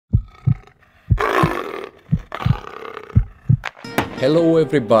Hello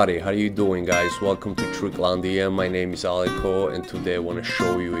everybody, how are you doing guys? Welcome to Tricklandia. My name is Aleko and today I want to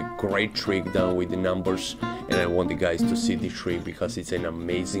show you a great trick done with the numbers, and I want you guys to see the trick because it's an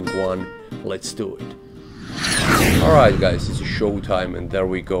amazing one. Let's do it. Alright guys, it's a show time and there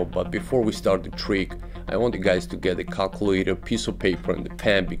we go. But before we start the trick, I want you guys to get a calculator, piece of paper and the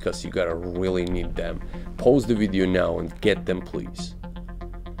pen because you gotta really need them. Pause the video now and get them please.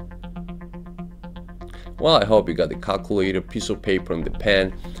 Well, I hope you got the calculator, piece of paper and the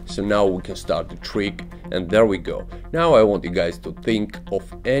pen. So now we can start the trick, and there we go. Now I want you guys to think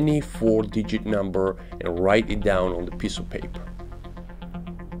of any 4-digit number and write it down on the piece of paper.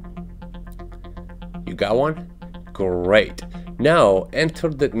 You got one? Great. Now enter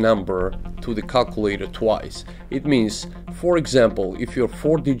that number to the calculator twice. It means, for example, if your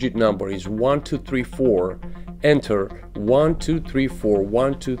 4-digit number is 1234, enter 1234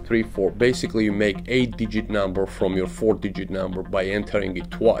 1234. Basically you make 8-digit number from your 4-digit number by entering it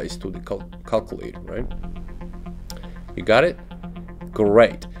twice to the calculator, right? You got it?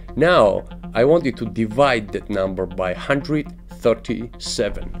 Great. Now I want you to divide that number by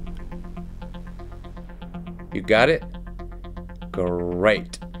 137. You got it?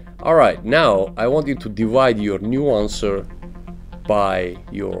 Great. Alright, now I want you to divide your new answer by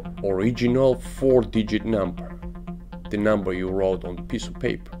your original 4-digit number, the number you wrote on the piece of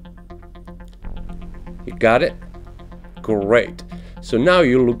paper. You got it? Great. So now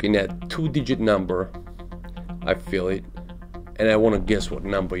you're looking at 2-digit number. I feel it, and I want to guess what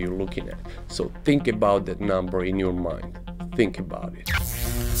number you're looking at. So think about that number in your mind. Think about it.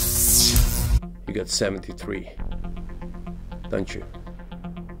 You got 73, don't you?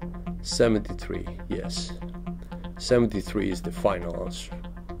 73, yes. 73 is the final answer.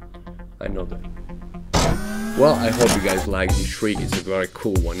 I know that. Well, I hope you guys like this trick. It's a very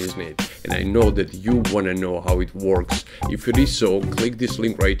cool one, isn't it? And I know that you want to know how it works. If it is so, click this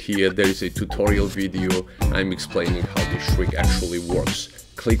link right here. There is a tutorial video. I'm explaining how this trick actually works.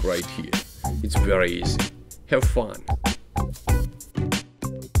 Click right here. It's very easy. Have fun.